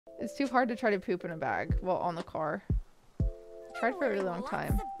It's too hard to try to poop in a bag while on the car. I tried for a really long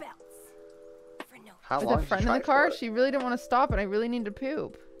time. How With long a did you friend in try the car, for? she really didn't want to stop and I really need to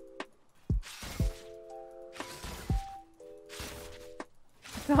poop.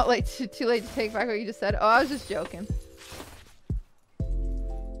 It's not like too late to take back what you just said. Oh, I was just joking.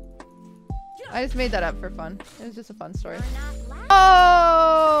 I just made that up for fun. It was just a fun story.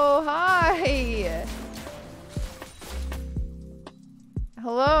 Oh, hi.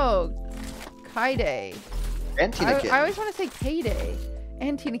 Hello, Kyedae. And Tinakitten. I always want to say Kyedae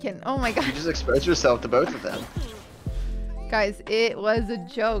and Tinakitten. Oh my god. You just exposed yourself to both of them. Guys, it was a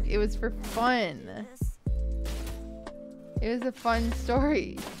joke. It was for fun. It was a fun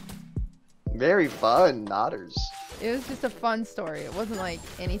story. Very fun, Nodders. It was just a fun story. It wasn't like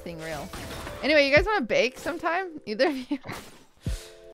anything real. Anyway, you guys want to bake sometime? Either of you?